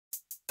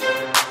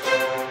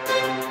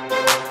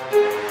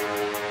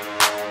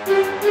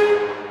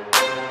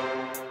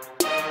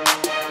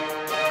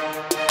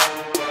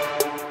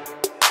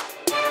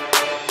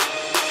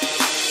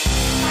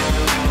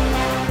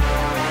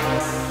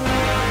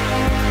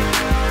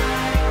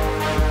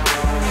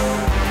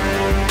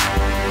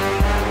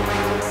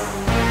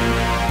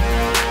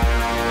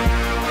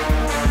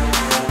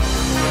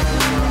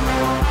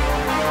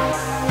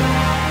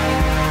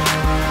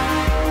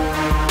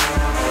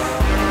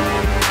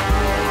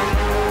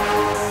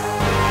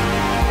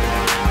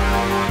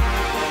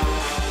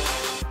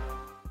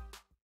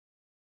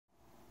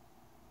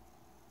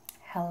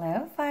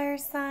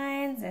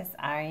is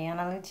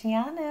Ariana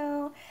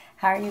Luciano.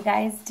 How are you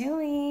guys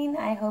doing?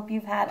 I hope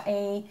you've had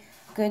a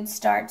good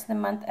start to the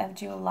month of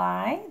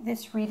July.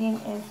 This reading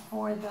is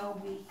for the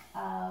week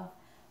of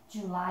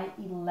July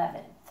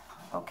 11th,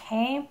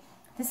 okay?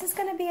 This is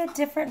going to be a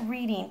different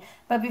reading,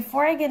 but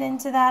before I get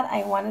into that,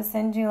 I want to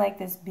send you like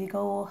this big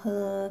old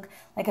hug,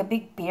 like a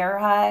big bear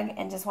hug,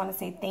 and just want to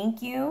say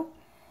thank you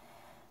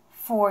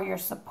for your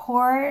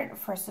support,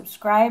 for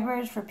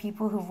subscribers, for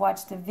people who've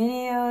watched the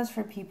videos,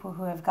 for people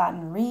who have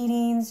gotten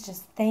readings.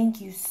 Just thank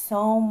you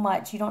so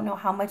much. You don't know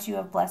how much you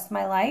have blessed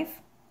my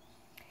life.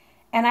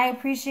 And I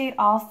appreciate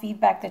all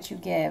feedback that you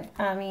give.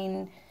 I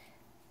mean,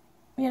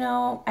 you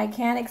know, I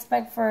can't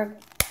expect for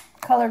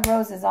colored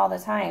roses all the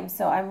time.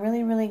 So I'm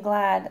really, really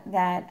glad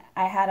that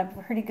I had a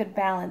pretty good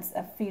balance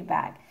of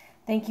feedback.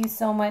 Thank you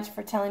so much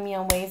for telling me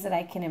on ways that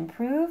I can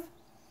improve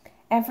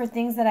and for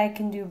things that I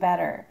can do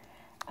better.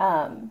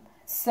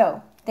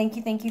 So thank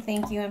you,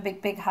 and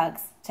big, big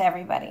hugs to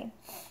everybody.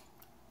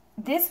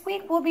 This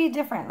week will be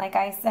different. Like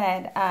I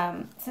said,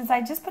 since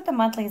I just put the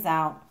monthlies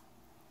out,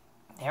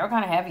 they were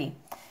kind of heavy.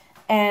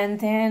 And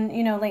then,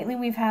 you know, lately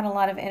we've had a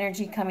lot of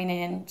energy coming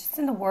in just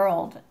in the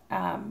world.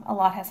 A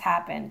lot has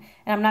happened.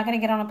 And I'm not going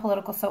to get on a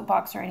political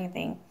soapbox or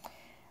anything.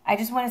 I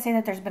just want to say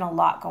that there's been a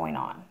lot going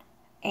on.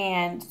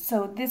 And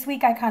so this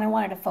week I kind of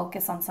wanted to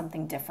focus on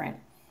something different.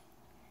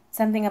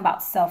 Something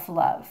about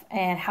self-love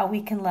and how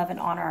we can love and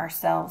honor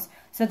ourselves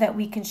so that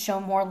we can show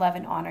more love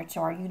and honor to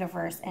our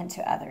universe and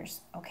to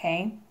others,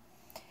 okay?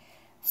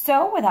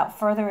 So without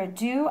further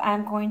ado,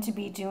 I'm going to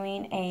be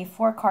doing a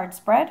 4-card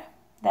spread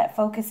that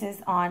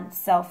focuses on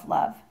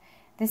self-love.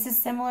 This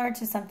is similar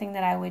to something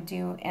that I would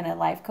do in a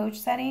life coach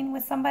setting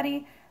with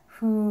somebody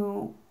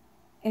who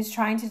is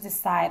trying to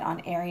decide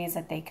on areas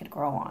that they could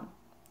grow on.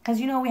 Because,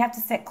 you know, we have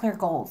to set clear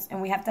goals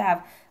and we have to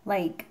have,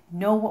 like,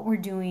 know what we're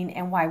doing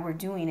and why we're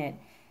doing it.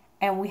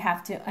 And we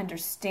have to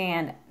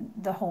understand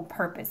the whole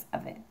purpose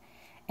of it.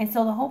 And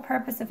so the whole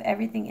purpose of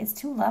everything is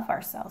to love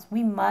ourselves.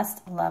 We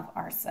must love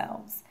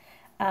ourselves.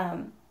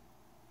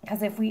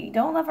 Because if we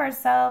don't love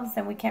ourselves,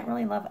 then we can't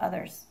really love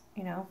others,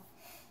 you know.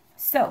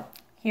 So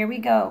here we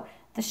go.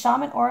 The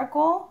Shaman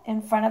Oracle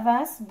in front of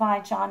us by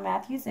John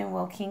Matthews and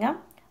Will Kingham.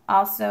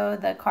 Also,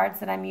 the cards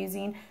that I'm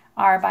using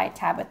are by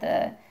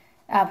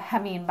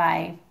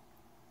by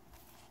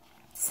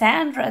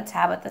Sandra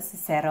Tabitha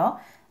Cicero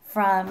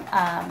from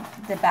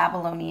the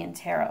Babylonian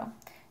Tarot.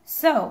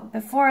 So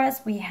before us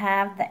we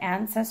have the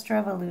Ancestor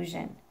of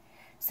Illusion.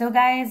 So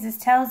guys, this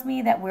tells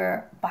me that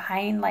we're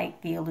behind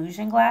like the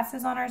illusion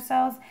glasses on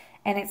ourselves,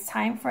 and it's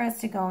time for us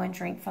to go and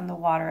drink from the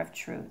water of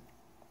truth.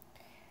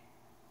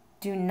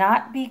 Do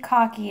not be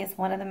cocky is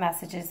one of the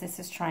messages this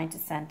is trying to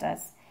send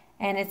us.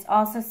 And it's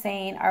also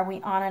saying, are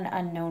we on an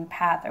unknown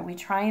path? Are we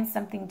trying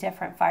something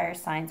different, fire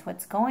signs?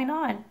 What's going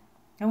on?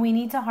 And we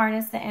need to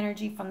harness the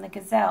energy from the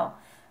gazelle.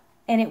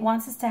 And it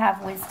wants us to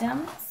have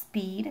wisdom,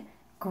 speed,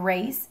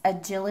 grace,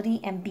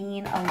 agility, and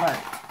being alert.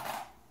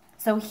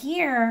 So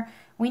here,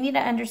 we need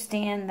to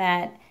understand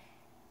that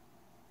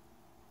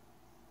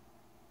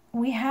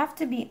we have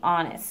to be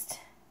honest.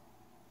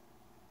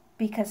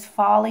 Because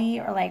folly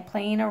or like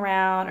playing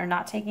around or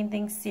not taking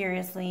things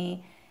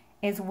seriously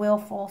is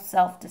willful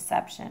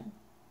self-deception.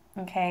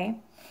 Okay?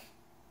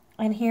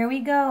 And here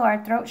we go,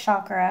 our throat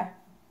chakra.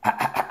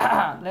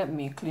 Let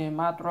me clear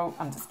my throat.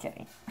 I'm just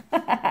kidding.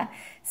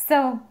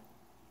 So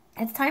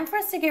it's time for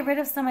us to get rid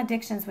of some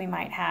addictions we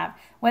might have,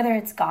 whether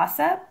it's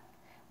gossip,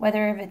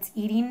 whether it's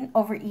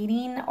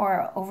overeating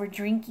or over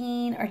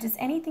drinking, or just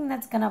anything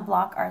that's going to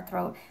block our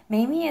throat.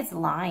 Maybe it's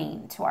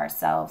lying to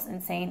ourselves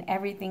and saying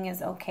everything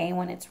is okay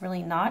when it's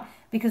really not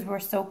because we're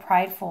so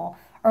prideful.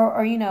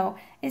 Or you know,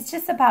 it's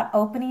just about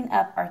opening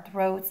up our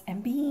throats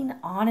and being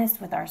honest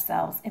with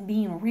ourselves and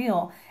being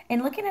real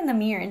and looking in the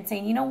mirror and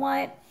saying, you know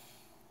what?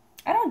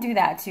 I don't do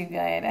that too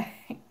good.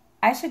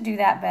 I should do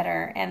that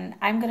better, and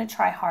I'm going to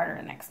try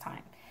harder next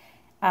time.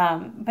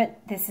 But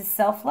this is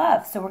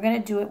self-love, so we're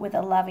going to do it with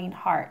a loving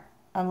heart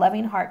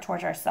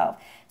towards ourselves.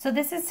 So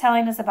this is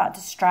telling us about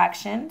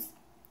distractions,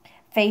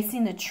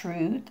 facing the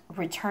truth,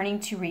 returning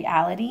to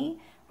reality,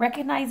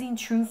 recognizing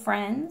true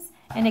friends,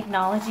 and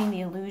acknowledging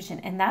the illusion.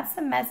 And that's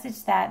the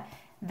message that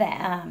the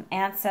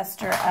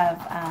Ancestor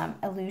of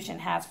Illusion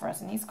has for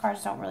us. And these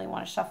cards don't really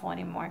want to shuffle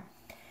anymore.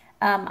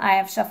 I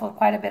have shuffled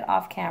quite a bit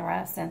off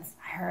camera since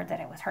I heard that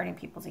it was hurting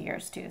people's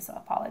ears too, so I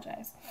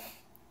apologize.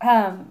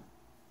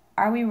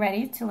 Are we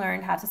ready to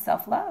learn how to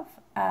self-love,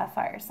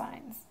 fire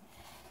signs?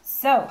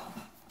 So,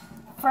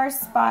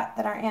 first spot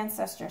that our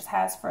ancestors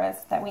has for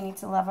us that we need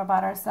to love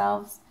about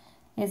ourselves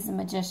is the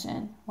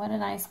Magician. What a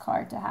nice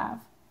card to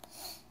have.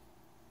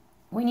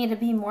 We need to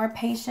be more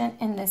patient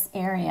in this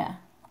area.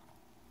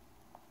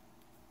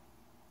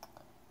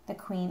 The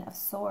Queen of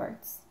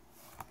Swords.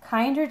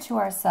 Kinder to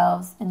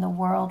ourselves in the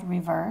world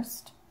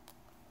reversed.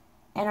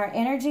 And our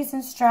energies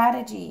and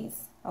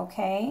strategies,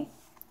 okay,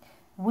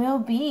 will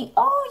be,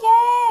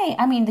 oh, yay!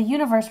 I mean, the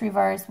universe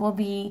reverse will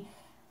be,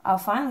 oh,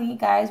 finally,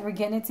 guys, we're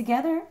getting it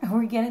together.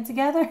 We're getting it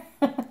together.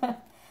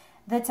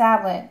 The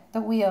tablet,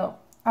 the wheel.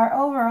 Our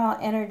overall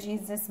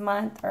energies this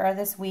month, or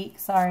this week,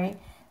 sorry,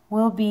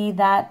 will be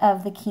that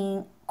of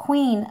the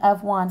Queen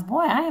of Wands.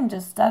 Boy, I am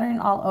just stuttering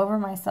all over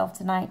myself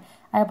tonight.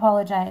 I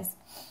apologize.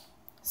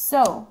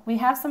 So, we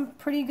have some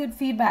pretty good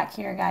feedback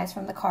here, guys,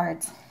 from the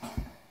cards.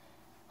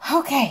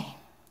 Okay.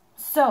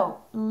 So,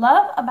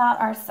 love about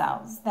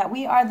ourselves that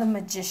we are the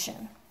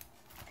magician.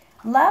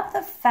 Love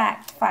the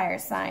fact, fire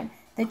sign,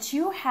 that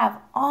you have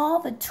all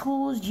the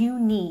tools you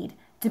need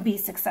to be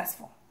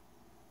successful.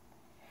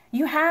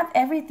 You have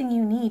everything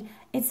you need.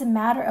 It's a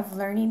matter of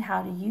learning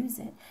how to use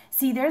it.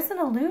 See, there's an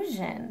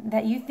illusion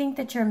that you think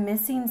that you're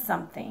missing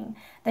something,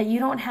 that you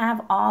don't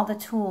have all the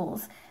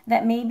tools,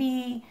 that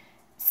maybe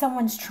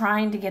someone's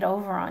trying to get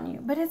over on you.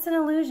 But it's an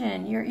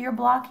illusion. You're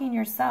blocking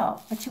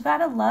yourself. But you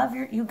gotta love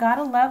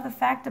the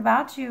fact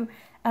about you,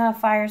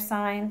 fire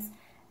signs,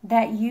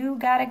 that you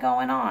got it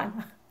going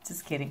on.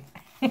 Just kidding.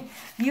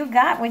 You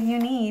got what you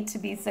need to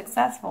be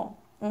successful.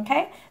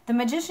 Okay? The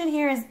magician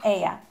here is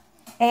Ea.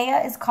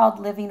 Ea is called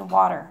living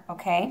water,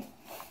 okay?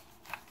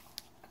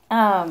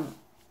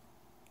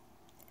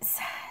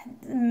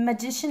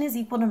 Magician is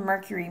equal to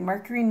Mercury.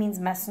 Mercury means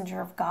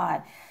messenger of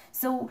God.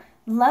 So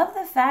love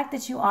the fact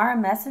that you are a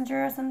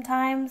messenger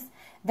sometimes,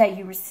 that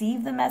you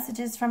receive the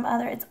messages from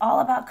others. It's all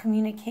about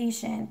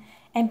communication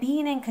and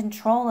being in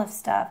control of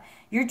stuff.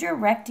 You're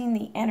directing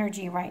the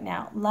energy right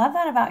now. Love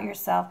that about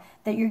yourself,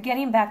 that you're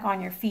getting back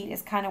on your feet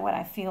is kind of what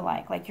I feel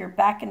like. Like you're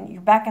back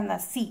in the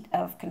seat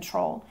of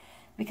control.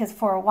 Because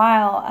for a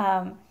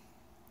while,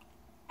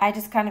 I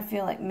just kind of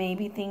feel like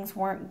maybe things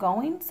weren't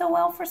going so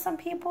well for some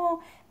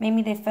people.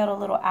 Maybe they felt a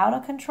little out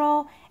of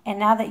control. And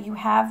now that you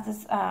have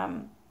this,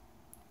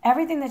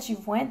 everything that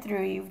you've went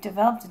through, you've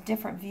developed a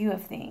different view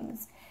of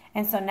things.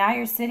 And so now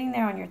you're sitting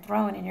there on your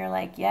throne and you're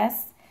like,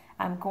 yes,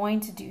 I'm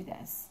going to do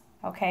this.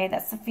 Okay,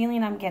 that's the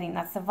feeling I'm getting.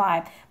 That's the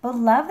vibe. But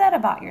love that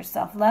about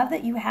yourself. Love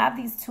that you have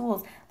these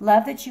tools.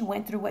 Love that you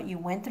went through what you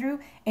went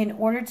through in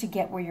order to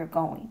get where you're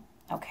going.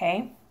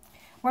 Okay?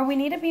 Where we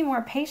need to be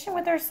more patient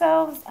with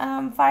ourselves,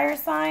 fire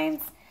signs,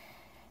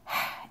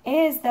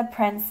 is the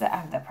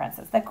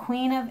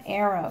Queen of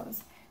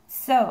Arrows.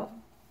 So,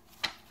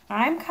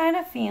 I'm kind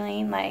of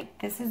feeling like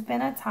this has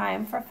been a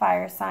time for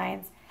fire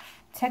signs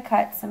to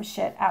cut some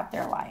shit out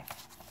their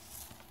life.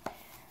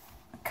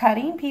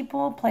 Cutting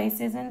people,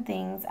 places, and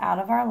things out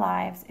of our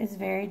lives is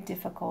very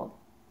difficult.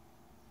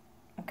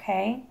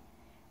 Okay?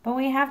 But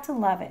we have to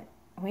love it.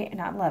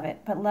 Not love it,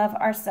 but love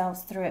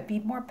ourselves through it. Be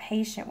more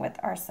patient with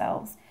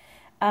ourselves.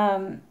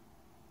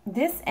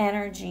 This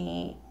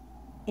energy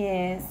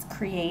is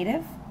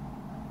creative,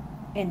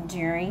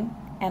 enduring,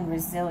 and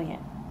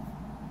resilient.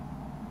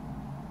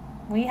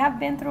 We have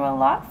been through a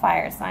lot,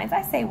 fire signs.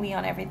 I say we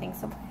on everything,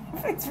 so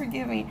please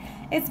forgive me.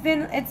 It's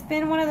been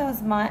one of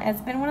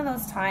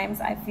those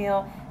times I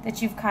feel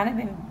that you've kind of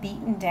been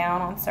beaten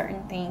down on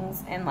certain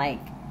things and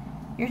like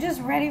you're just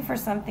ready for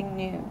something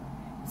new.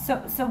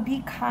 So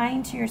be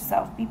kind to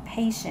yourself. Be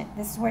patient.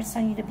 This is where it's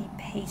telling you to be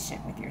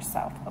patient with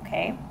yourself,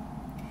 okay?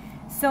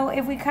 So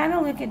if we kind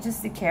of look at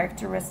just the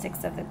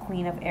characteristics of the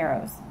Queen of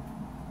Arrows,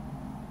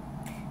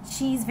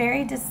 she's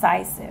very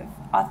decisive,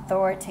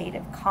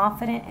 authoritative,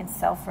 confident, and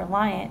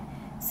self-reliant.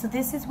 So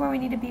this is where we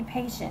need to be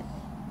patient.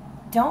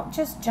 Don't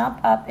just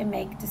jump up and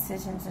make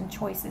decisions and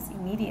choices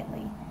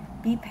immediately.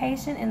 Be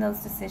patient in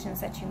those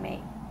decisions that you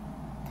make.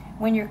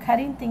 When you're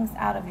cutting things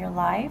out of your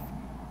life,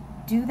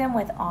 do them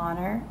with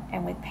honor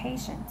and with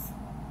patience,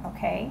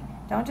 okay?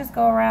 Don't just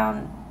go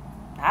around,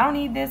 I don't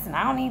need this and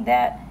I don't need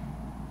that.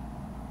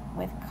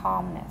 With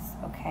calmness,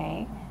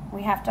 okay?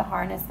 We have to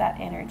harness that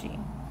energy.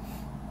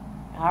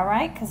 All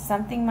right? Because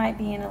something might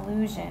be an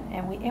illusion,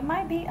 and it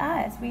might be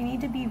us. We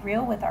need to be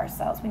real with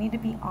ourselves. We need to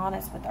be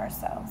honest with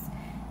ourselves.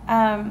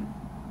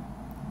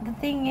 The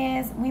thing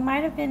is, we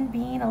might have been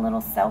being a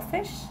little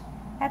selfish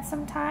at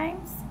some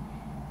times.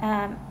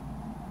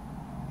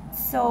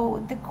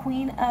 So the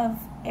Queen of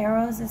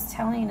Arrows is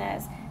telling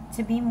us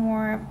to be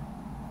more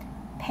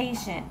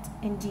patient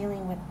in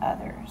dealing with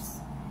others.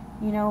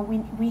 You know,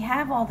 we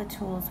have all the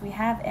tools. We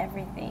have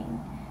everything.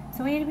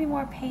 So we need to be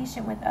more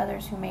patient with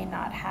others who may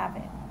not have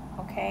it,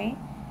 okay?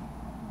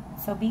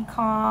 So be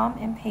calm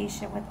and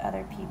patient with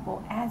other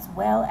people as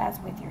well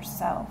as with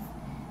yourself.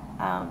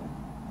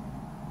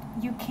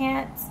 You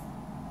can't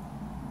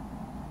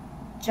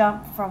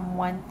jump from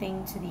one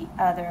thing to the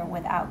other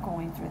without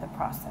going through the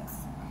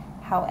process.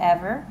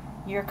 However,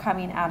 you're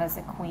coming out as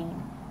a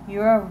queen.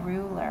 You're a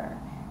ruler.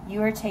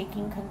 You are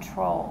taking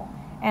control.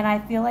 And I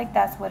feel like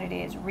that's what it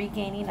is,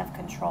 regaining of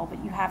control.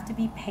 But you have to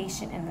be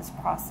patient in this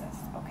process,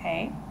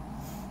 okay?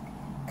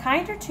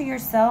 Kinder to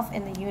yourself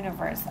in the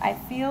universe. I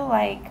feel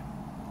like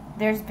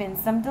there's been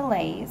some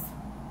delays.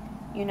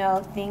 You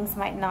know, things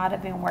might not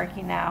have been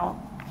working out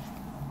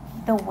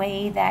the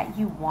way that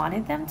you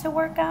wanted them to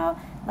work out.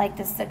 Like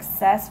the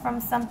success from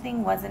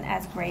something wasn't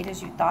as great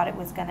as you thought it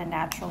was going to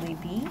naturally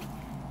be.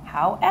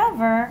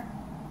 However,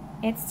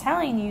 it's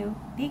telling you,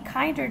 be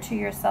kinder to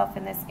yourself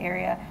in this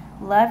area.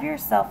 Love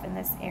yourself in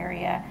this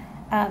area,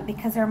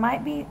 because there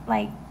might be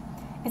like,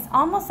 it's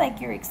almost like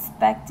you're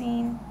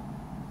expecting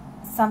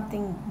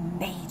something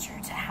major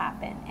to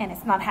happen, and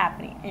it's not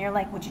happening. And you're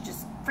like, would you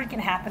just freaking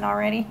happen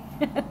already?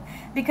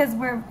 Because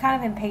we're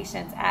kind of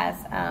impatient as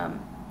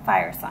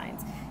fire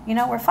signs. You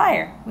know, we're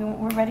fire.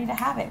 We're ready to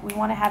have it. We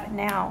want to have it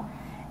now.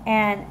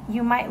 And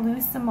you might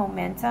lose some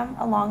momentum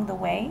along the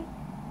way.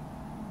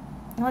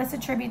 Let's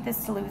attribute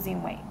this to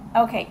losing weight.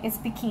 Okay, it's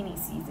bikini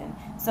season.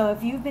 So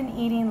if you've been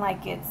eating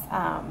like it's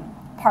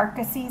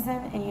parka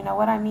season, and you know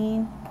what I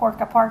mean,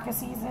 parka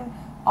season,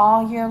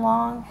 all year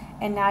long,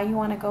 and now you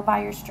want to go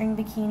buy your string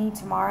bikini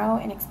tomorrow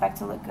and expect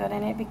to look good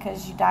in it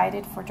because you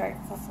dieted for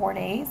 4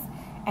 days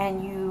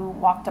and you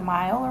walked a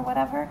mile or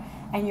whatever,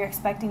 and you're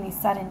expecting these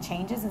sudden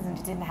changes, and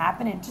it didn't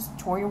happen, and it just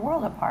tore your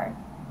world apart.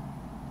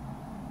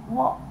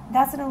 Well,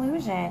 that's an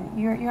illusion.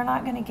 You're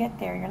not going to get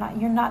there.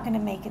 You're not going to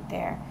make it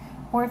there.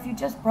 Or if you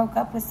just broke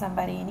up with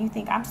somebody and you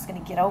think, I'm just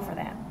going to get over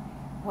them.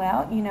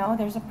 Well, you know,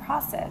 there's a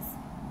process.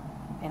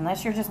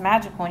 Unless you're just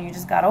magical and you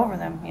just got over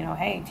them, you know,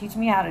 hey, teach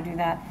me how to do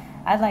that.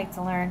 I'd like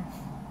to learn.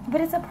 But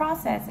it's a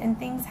process, and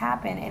things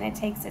happen, and it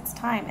takes its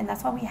time. And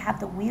that's why we have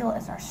the wheel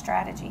as our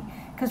strategy.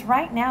 Because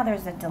right now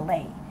there's a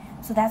delay.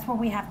 So that's where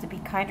we have to be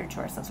kinder to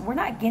ourselves. We're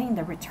not getting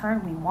the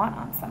return we want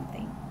on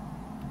something.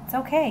 It's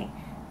okay,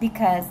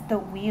 because the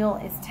wheel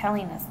is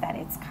telling us that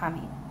it's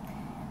coming.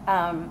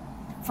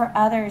 For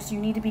others, you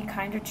need to be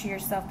kinder to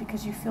yourself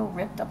because you feel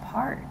ripped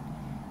apart.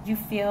 You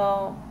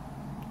feel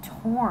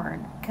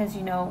torn because,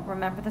 you know,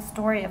 remember the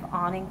story of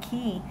An and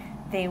Ki.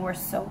 They were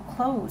so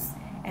close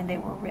and they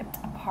were ripped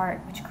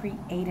apart, which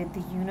created the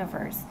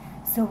universe.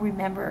 So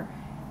remember,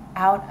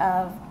 out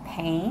of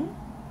pain,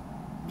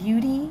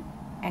 beauty,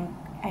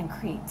 and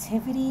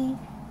creativity,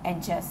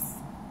 and just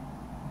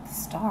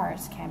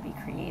stars can be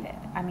created.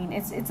 I mean,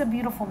 it's a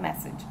beautiful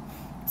message.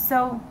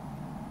 So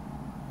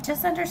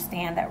just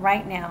understand that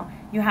right now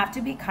you have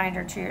to be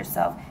kinder to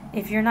yourself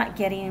if you're not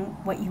getting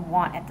what you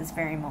want at this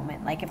very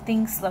moment. Like if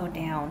things slow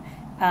down,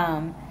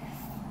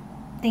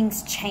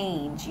 things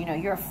change, you know,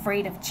 you're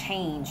afraid of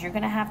change. You're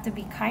going to have to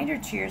be kinder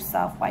to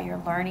yourself while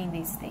you're learning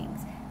these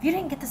things. If you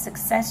didn't get the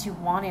success you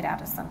wanted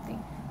out of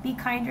something, be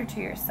kinder to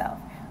yourself.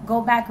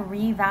 Go back,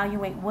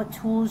 reevaluate what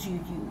tools you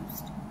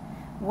used,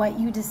 what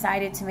you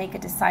decided to make a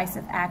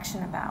decisive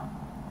action about.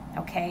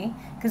 Okay?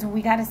 Because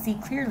we got to see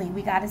clearly.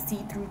 We got to see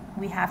through.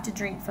 We have to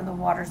drink from the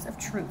waters of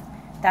truth.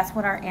 That's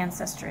what our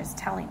ancestor is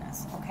telling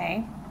us.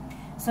 Okay?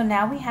 So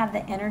now we have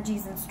the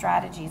energies and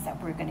strategies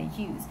that we're going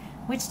to use,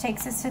 which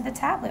takes us to the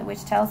tablet,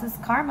 which tells us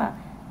karma,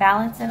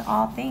 balance in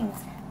all things.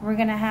 We're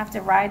going to have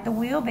to ride the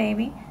wheel,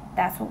 baby.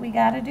 That's what we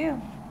got to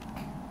do.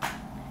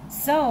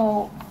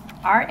 So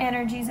our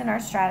energies and our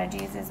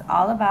strategies is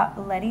all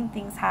about letting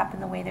things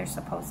happen the way they're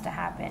supposed to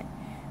happen.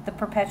 The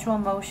perpetual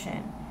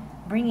motion,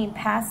 bringing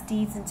past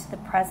deeds into the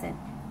present,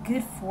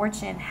 good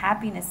fortune,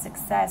 happiness,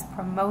 success,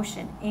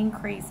 promotion,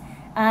 increase,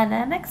 an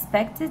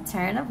unexpected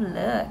turn of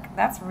luck.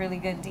 That's really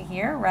good to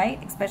hear,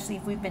 right? Especially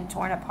if we've been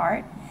torn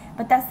apart.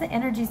 But that's the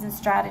energies and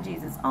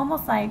strategies. It's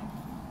almost like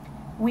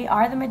we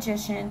are the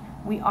magician.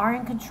 We are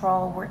in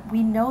control.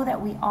 We know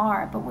that we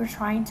are, but we're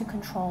trying to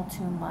control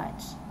too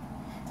much.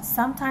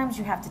 Sometimes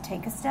you have to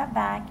take a step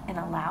back and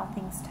allow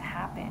things to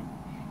happen,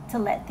 to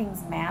let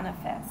things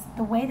manifest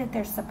the way that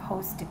they're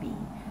supposed to be,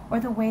 or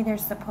the way they're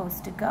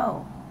supposed to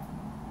go.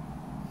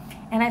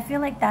 And I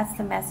feel like that's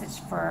the message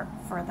for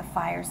the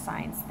fire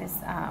signs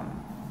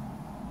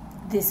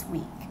this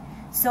week.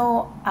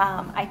 So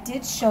I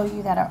did show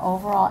you that our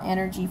overall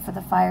energy for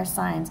the fire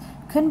signs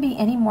couldn't be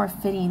any more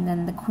fitting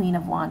than the Queen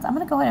of Wands. I'm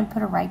going to go ahead and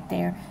put her right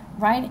there,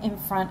 right in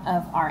front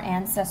of our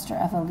ancestor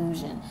of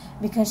illusion,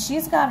 because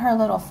she's got her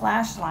little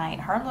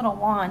flashlight, her little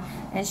wand,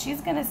 and she's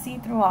going to see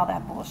through all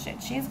that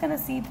bullshit. She's going to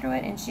see through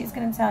it, and she's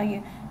going to tell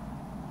you,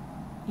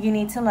 you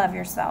need to love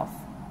yourself.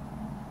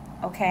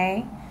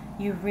 Okay?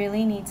 You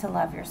really need to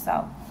love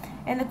yourself.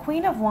 And the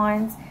Queen of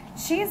Wands,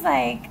 she's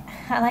like,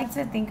 I like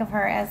to think of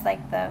her as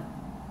like the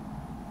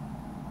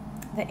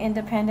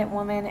independent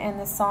woman, and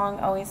the song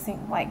always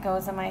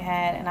goes in my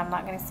head, and I'm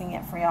not going to sing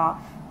it for y'all,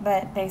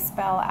 but they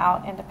spell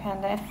out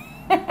independent.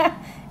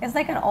 It's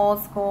like an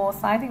old school,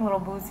 so I think Little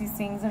Boosie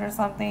sings it or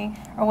something,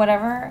 or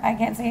whatever. I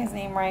can't say his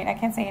name right. I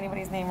can't say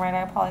anybody's name right.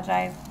 I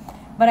apologize.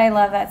 But I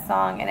love that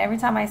song, and every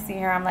time I see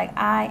her, I'm like,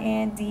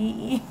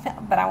 I-N-D-E,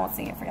 but I won't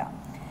sing it for y'all.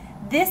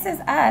 This is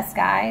us,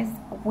 guys,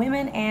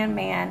 women and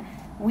man.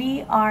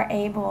 We are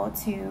able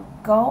to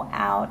go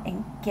out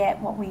and get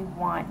what we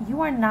want.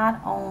 You are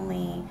not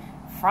only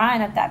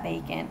frying up that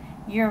bacon,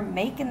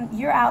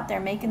 you're out there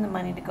making the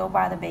money to go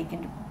buy the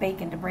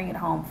bacon to bring it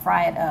home,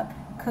 fry it up,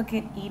 cook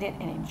it, eat it,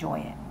 and enjoy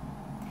it.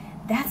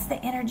 That's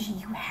the energy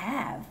you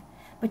have.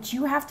 But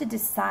you have to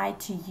decide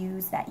to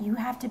use that. You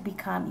have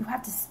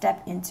to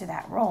step into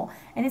that role.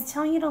 And it's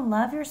telling you to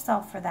love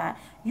yourself for that.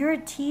 You're a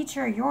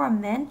teacher, you're a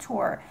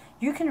mentor.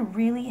 You can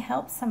really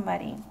help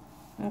somebody.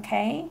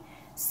 Okay?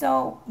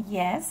 So,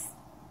 yes,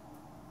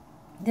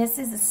 this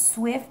is a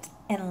swift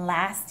and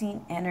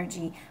lasting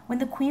energy. When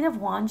the Queen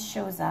of Wands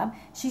shows up,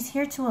 she's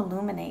here to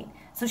illuminate.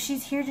 So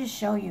she's here to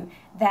show you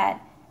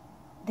that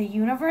the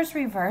universe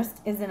reversed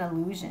is an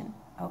illusion,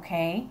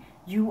 okay?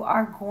 You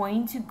are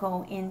going to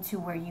go into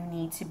where you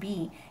need to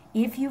be.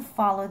 if you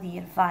follow the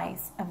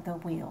advice of the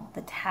wheel,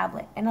 the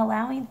tablet, and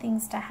allowing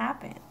things to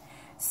happen.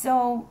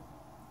 So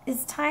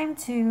it's time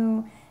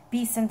to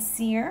be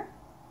sincere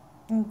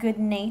and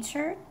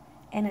good-natured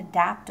and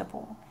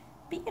adaptable.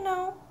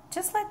 But,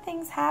 just let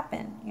things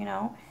happen,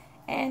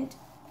 And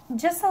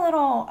just a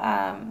little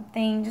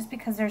thing, just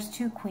because there's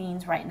two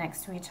queens right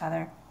next to each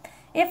other.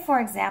 If, for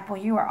example,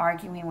 you are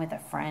arguing with a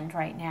friend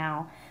right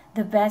now,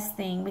 the best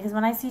thing, because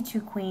when I see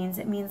two queens,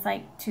 it means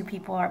like two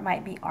people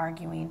might be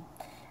arguing.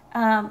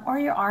 Or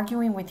you're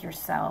arguing with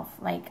yourself,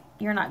 like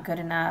you're not good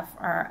enough,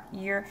 or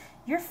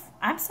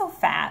I'm so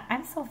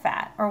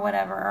fat, or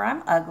whatever, or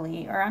I'm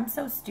ugly, or I'm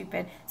so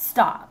stupid.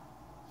 Stop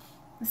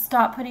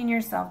putting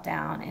yourself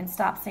down and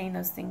stop saying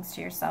those things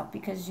to yourself,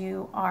 because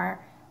you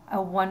are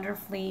a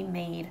wonderfully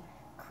made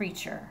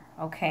creature,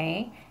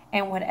 okay?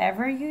 And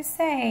whatever you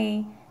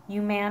say,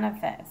 you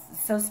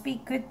manifest. So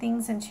speak good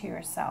things into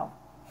yourself.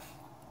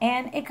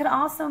 And it could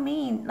also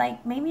mean,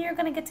 like, maybe you're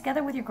going to get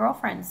together with your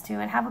girlfriends too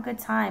and have a good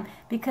time,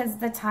 because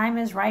the time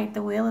is right,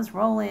 the wheel is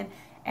rolling.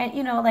 And,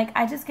 like,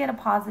 I just get a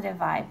positive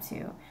vibe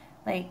too.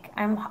 Like,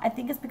 I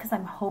think it's because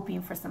I'm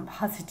hoping for some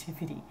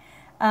positivity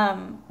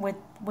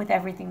with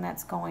everything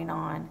that's going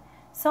on.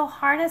 So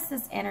harness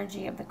this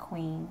energy of the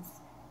queens.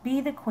 Be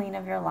the queen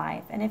of your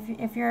life. And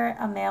if you're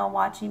a male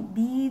watching,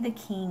 be the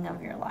king of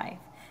your life.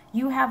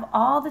 You have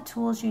all the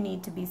tools you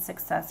need to be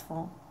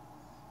successful.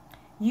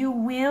 You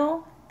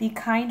will be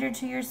kinder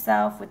to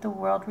yourself with the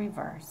world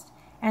reversed.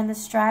 And the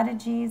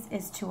strategies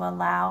is to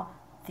allow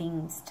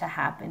things to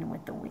happen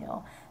with the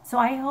wheel. So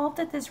I hope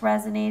that this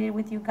resonated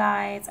with you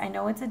guys. I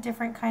know it's a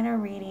different kind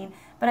of reading,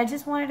 but I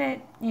just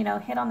wanted to,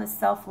 hit on the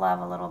self-love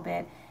a little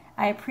bit.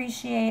 I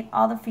appreciate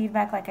all the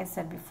feedback, like I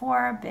said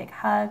before. Big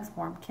hugs,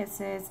 warm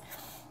kisses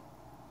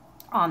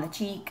on the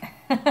cheek,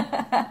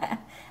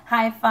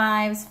 high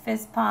fives,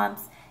 fist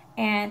pumps.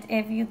 And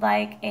if you'd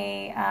like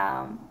a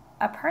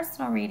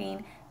personal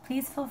reading,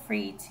 please feel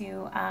free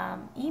to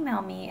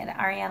email me at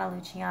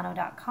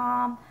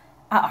arianaluciano.com,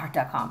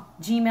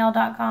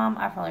 gmail.com.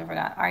 I probably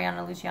forgot,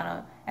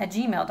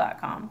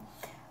 arianaluciano@gmail.com.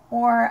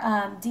 Or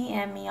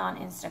DM me on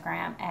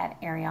Instagram at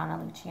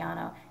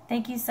arianaluciano.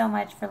 Thank you so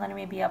much for letting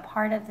me be a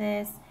part of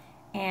this,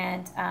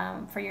 and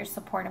for your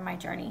support in my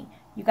journey.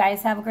 You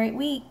guys have a great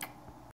week.